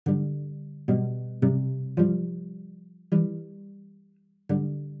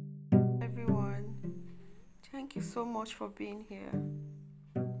Thank you so much for being here.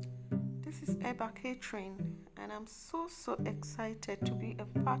 This is Eba Catering, and I'm so excited to be a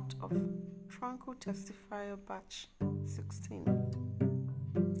part of Tranquil Testifier Batch 16.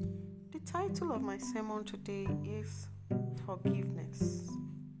 The title of my sermon today is Forgiveness.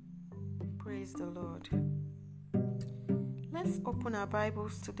 Praise the Lord. Let's open our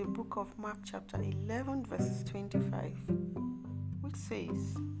Bibles to the book of Mark chapter 11 verses 25, which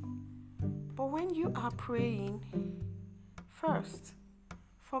says, "But when you are praying, first,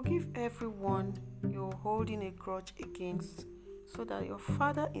 forgive everyone you're holding a grudge against, so that your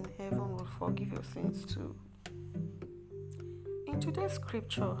Father in heaven will forgive your sins too." In today's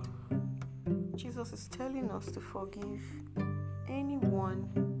scripture, Jesus is telling us to forgive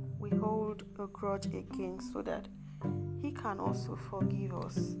anyone we hold a grudge against, so that He can also forgive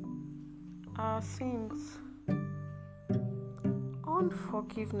us our sins.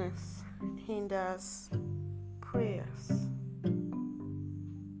 Unforgiveness hinders prayers.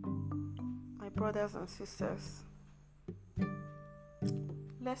 My brothers and sisters,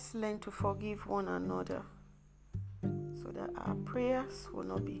 let's learn to forgive one another so that our prayers will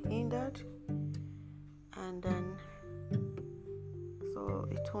not be hindered, and then so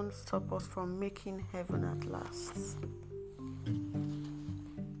it won't stop us from making heaven at last.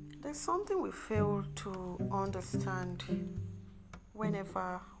 There's something we fail to understand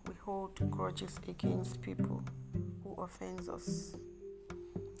whenever we hold grudges against people who offend us.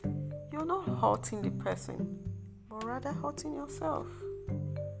 You're not hurting the person, but rather hurting yourself.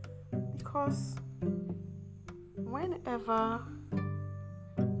 Because whenever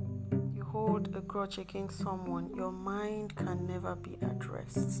you hold a grudge against someone, your mind can never be at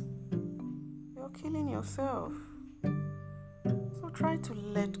rest. You're killing yourself. So try to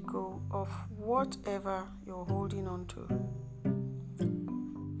let go of whatever you're holding on to.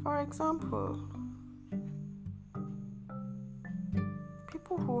 For example,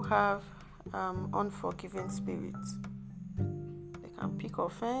 people who have unforgiving spirits, they can pick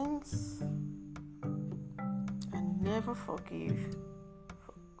offense and never forgive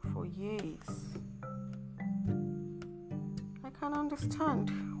for years. I can understand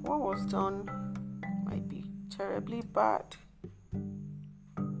what was done might be terribly bad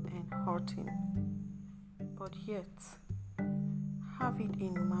and hurting, but yet have it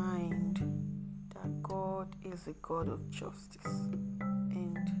in mind that God is a God of justice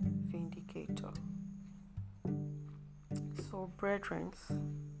and vindicator. So, brethren,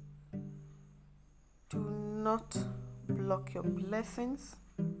 do not block your blessings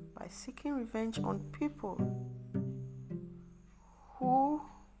by seeking revenge on people who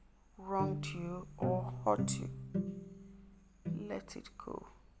wronged you or hurt you. Let it go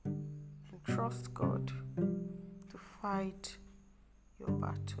and trust God to fight your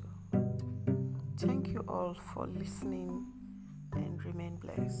battle. Thank you all for listening, and remain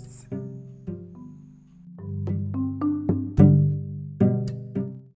blessed.